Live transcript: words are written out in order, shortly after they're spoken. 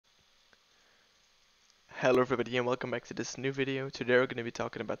Hello everybody and welcome back to this new video. Today we're going to be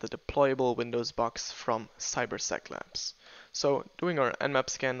talking about the deployable Windows box from CyberSecLabs. So doing our Nmap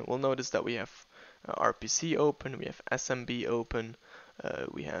scan, we'll notice that we have RPC open, we have SMB open,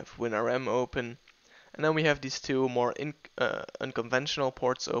 we have WinRM open, and then we have these two more unconventional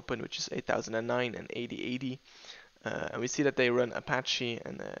ports open, which is 8009 and 8080. And we see that they run Apache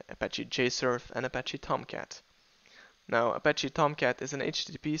and Apache JServe and Apache Tomcat. Now Apache Tomcat is an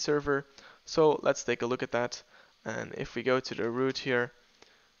HTTP server, so let's take a look at that. And if we go to the root here,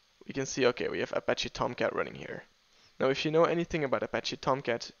 we can see, okay, we have Apache Tomcat running here. Now if you know anything about Apache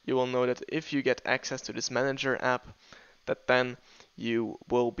Tomcat, you will know that if you get access to this manager app, that then you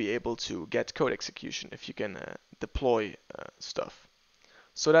will be able to get code execution if you can deploy stuff.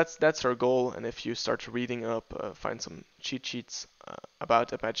 So that's our goal, and if you start reading up, find some cheat sheets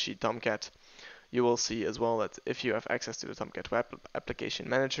about Apache Tomcat, you will see as well that if you have access to the Tomcat Web Application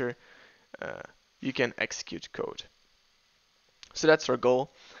Manager, you can execute code. So that's our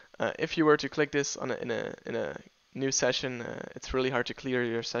goal. If you were to click this on in a new session, it's really hard to clear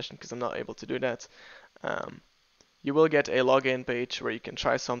your session because I'm not able to do that. You will get a login page where you can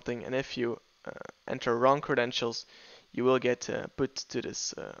try something, and if you enter wrong credentials, you will get put to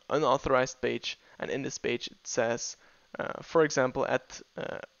this unauthorized page, and in this page it says, for example, at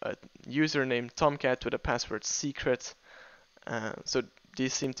a username tomcat with a password secret. So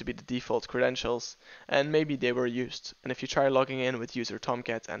these seem to be the default credentials, and maybe they were used. And if you try logging in with user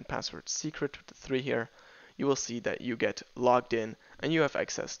tomcat and password secret with the 3 here, you will see that you get logged in and you have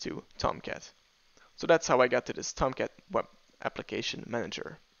access to Tomcat. So that's how I got to this Tomcat Web Application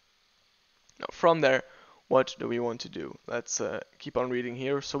Manager. Now from there, what do we want to do? Let's keep on reading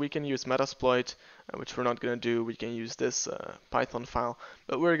here. So we can use Metasploit, which we're not going to do. We can use this Python file,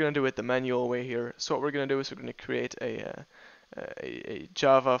 but we're going to do it the manual way here. So what we're going to do is we're going to create a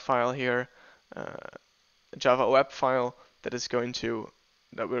Java file here, a Java web file that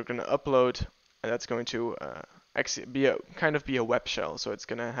we're going to upload, and that's going to actually be a web shell. So it's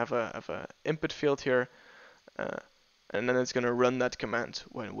going to have a input field here, and then it's going to run that command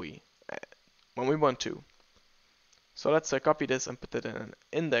when we want to. So let's copy this and put it in an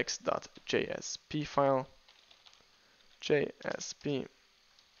index.jsp file. JSP.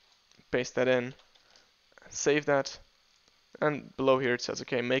 Paste that in. Save that. And below here it says,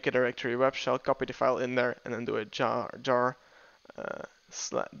 okay, make a directory web shell, copy the file in there, and then do a jar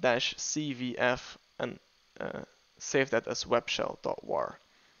 -cvf and save that as webshell.war.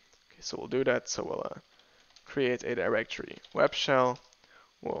 Okay, so we'll do that. So we'll create a directory web shell.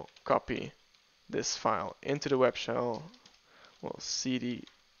 We'll copy this file into the web shell. We'll cd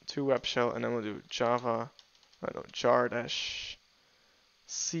to web shell, and then we'll do jar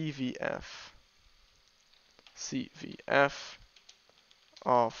 -cvf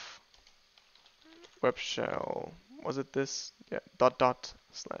of web shell. Was it this? Yeah,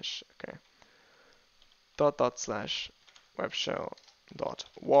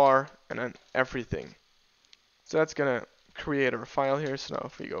 /webshell.war, and then everything. So that's gonna create our file here. So now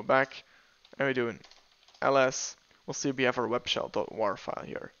if we go back and we do an ls, we'll see we have our webshell.war file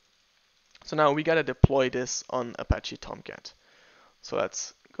here. So now we gotta deploy this on Apache Tomcat. So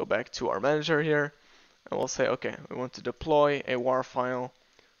let's go back to our manager here, and we'll say, okay, we want to deploy a war file.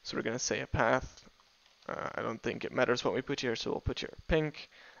 So we're gonna say a path. I don't think it matters what we put here, so we'll put here pink,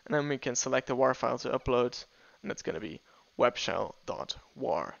 and then we can select the war file to upload, and that's gonna be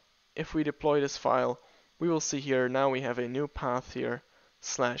webshell.war. If we deploy this file, we will see here now we have a new path here,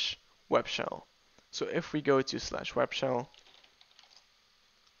 /webshell. So if we go to /webshell,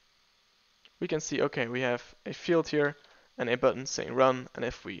 we can see, okay, we have a field here and a button saying run, and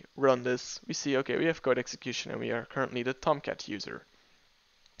if we run this, we see, okay, we have code execution and we are currently the Tomcat user.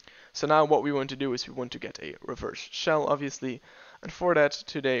 So now what we want to do is we want to get a reverse shell, obviously, and for that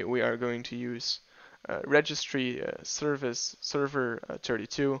today we are going to use registry service server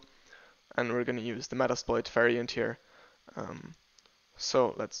 32, and we're going to use the Metasploit variant here.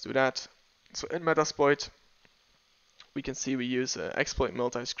 So let's do that. So in Metasploit, we can see we use exploit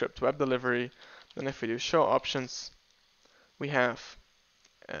multi-script web delivery. Then if we do show options, we have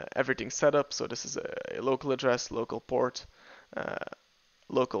everything set up. So this is a local address, local port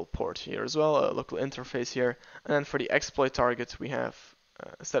here as well, a local interface here. And then for the exploit target, we have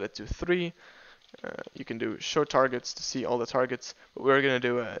set it to 3. You can do show targets to see all the targets, but we're going to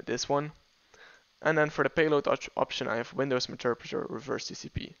do this one. And then for the payload option, I have Windows meterpreter reverse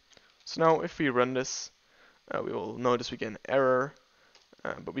TCP. So now if we run this, we will notice we get an error,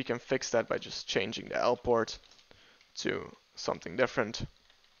 but we can fix that by just changing the L port to something different.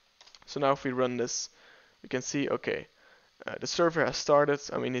 So now if we run this, we can see, okay, the server has started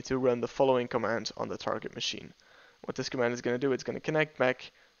and we need to run the following command on the target machine. What this command is going to do, it's going to connect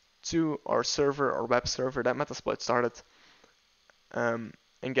back to our server or web server that Metasploit started and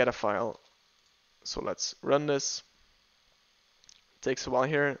get a file. So let's run this. It takes a while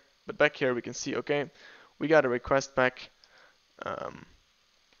here, but back here we can see, okay, we got a request back.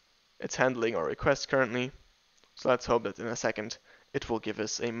 It's handling our request currently. So let's hope that in a second it will give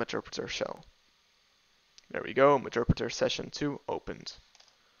us a meterpreter shell. There we go, meterpreter session 2 opened.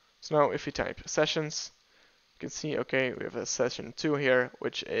 So now if we type sessions, you can see, okay, we have a session 2 here,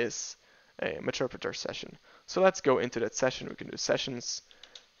 which is a meterpreter session. So let's go into that session. We can do sessions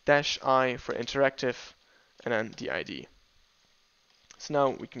 -i for interactive and then the ID. So now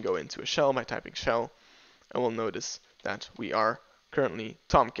we can go into a shell by typing shell, and we'll notice that we are currently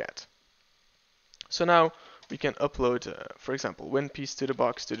tomcat. So now we can upload, for example, winpeas to the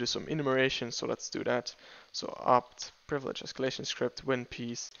box to do some enumeration. So let's do that. So opt privilege escalation script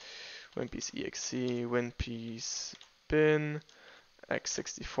winpeas exe winpeas bin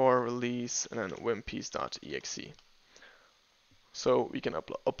x64 release and then winpeas.exe. So we can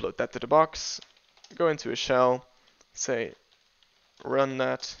upload that to the box, go into a shell, say run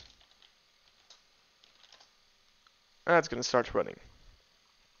that, and that's going to start running.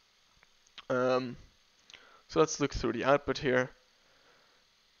 So let's look through the output here.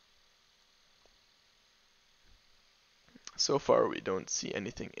 So far we don't see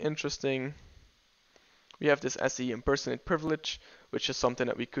anything interesting. We have this SE impersonate privilege, which is something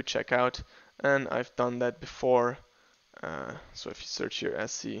that we could check out, and I've done that before. So if you search here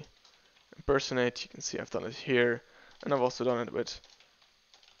SE impersonate, you can see I've done it here, and I've also done it with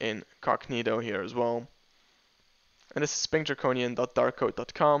incognito here as well. And this is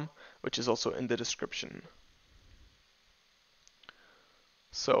spingdraconian.darkcode.com, which is also in the description.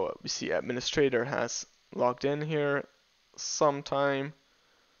 So we see administrator has logged in here sometime.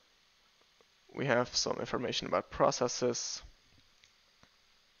 We have some information about processes,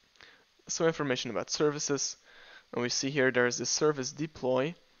 some information about services, and we see here there's this service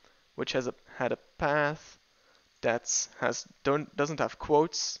deploy, which has had a path that doesn't have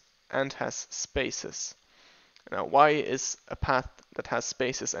quotes and has spaces. Now, why is a path that has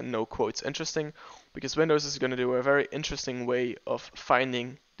spaces and no quotes interesting? Because Windows is going to do a very interesting way of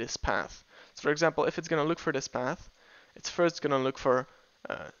finding this path. So for example, if it's going to look for this path, it's first going to look for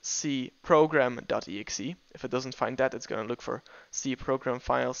cprogram.exe. If it doesn't find that, it's going to look for cprogram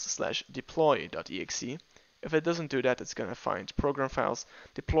files /deploy.exe. If it doesn't do that, it's going to find program files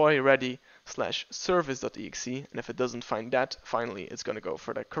deploy ready /service.exe. And if it doesn't find that, finally, it's going to go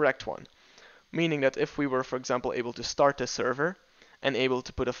for the correct one. Meaning that if we were, for example, able to start a server and able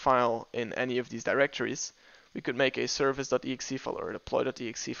to put a file in any of these directories, we could make a service.exe file or a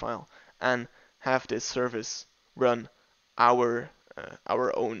deploy.exe file and have this service run our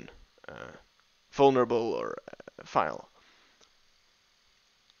own vulnerable or file.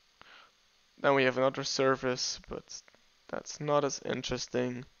 Then we have another service, but that's not as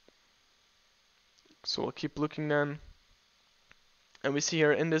interesting. So we'll keep looking then. And we see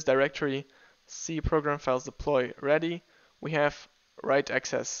here in this directory, C program files deploy ready, we have write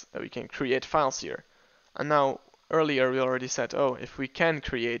access that we can create files here. And now earlier we already said, oh, if we can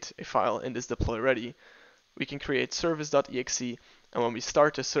create a file in this deploy ready, we can create service.exe, and when we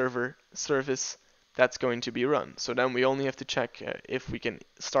start a service, that's going to be run. So then we only have to check if we can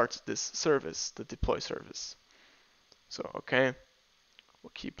start this service, the deploy service. So okay,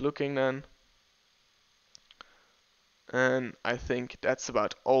 we'll keep looking then. And I think that's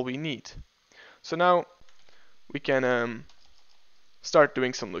about all we need. So now we can start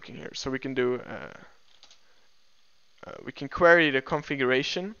doing some looking here. So we can do we can query the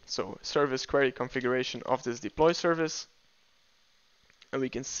configuration, so service query configuration of this deploy service, and we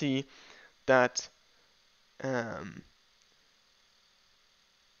can see that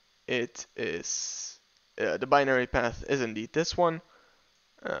it is the binary path is indeed this one.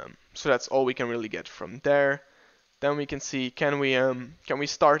 So that's all we can really get from there. Then we can see, can we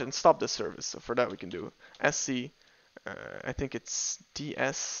start and stop the service? So for that we can do sc, I think it's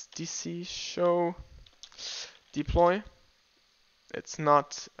dc show deploy. It's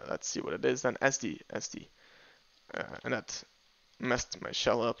not, let's see what it is then, sd, and that messed my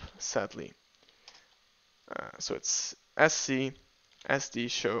shell up, sadly. So it's sc, sd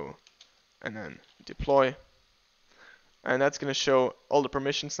show, and then deploy. And that's going to show all the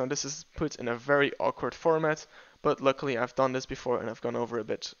permissions. Now this is put in a very awkward format, but luckily I've done this before and I've gone over a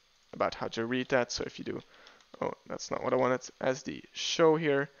bit about how to read that. So if you do, oh, that's not what I wanted, sd show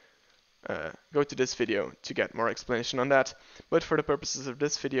here, go to this video to get more explanation on that. But for the purposes of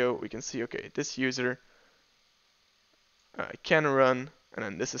this video, we can see, okay, this user can run, and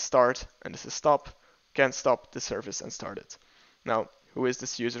then this is start, and this is stop, can stop the service and start it. Now, who is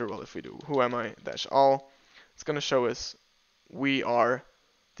this user? Well, if we do who am I -all, it's going to show us we are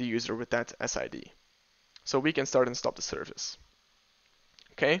the user with that SID. So we can start and stop the service.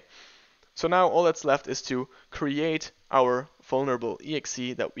 Okay, so now all that's left is to create our vulnerable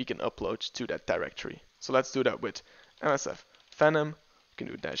exe that we can upload to that directory. So let's do that with msfvenom. We can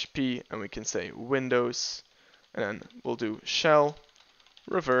do -p, and we can say Windows, and then we'll do shell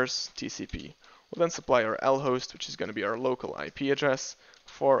reverse TCP. We'll then supply our L host, which is going to be our local IP address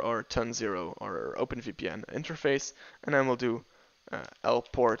for our TUN0 or our OpenVPN interface, and then we'll do L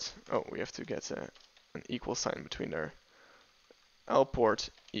port. Oh, we have to get an equal sign between there. L port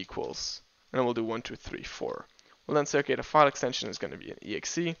equals, and then we'll do 1, 2, 3, 4. We'll then say, okay, the file extension is going to be an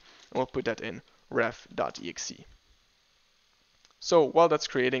exe, and we'll put that in ref.exe. So while that's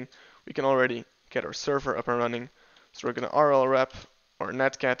creating, we can already get our server up and running. So we're going to rlrep or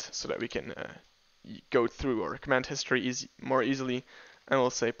netcat so that we can go through our command history more easily, and we'll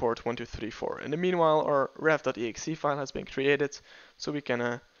say port 1, 2, 3, 4. In the meanwhile, our ref.exe file has been created, so we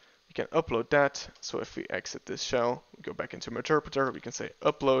can upload that. So if we exit this shell, we go back into meterpreter, we can say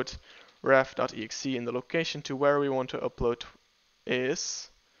upload ref.exe, and the location to where we want to upload is,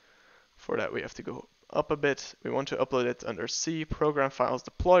 for that we have to go up a bit. We want to upload it under C, program files,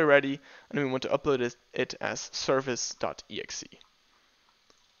 deploy ready, and we want to upload it as service.exe.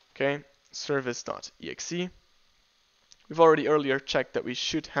 Okay, service.exe. We've already earlier checked that we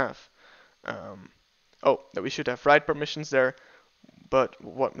should have write permissions there, but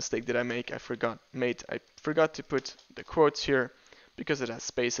what mistake did I make? I forgot to put the quotes here because it has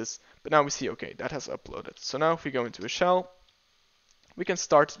spaces, but now we see, okay, that has uploaded. So now if we go into a shell, we can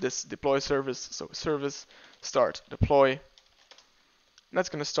start this deploy service. So service start deploy. And that's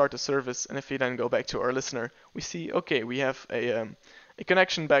going to start the service, and if we then go back to our listener, we see, okay, we have a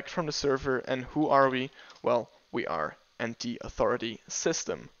connection back from the server, and who are we? Well, we are NT Authority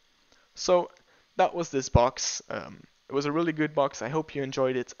System. So that was this box. It was a really good box. I hope you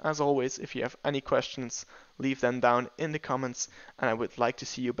enjoyed it. As always, if you have any questions, leave them down in the comments, and I would like to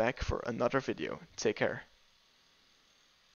see you back for another video. Take care.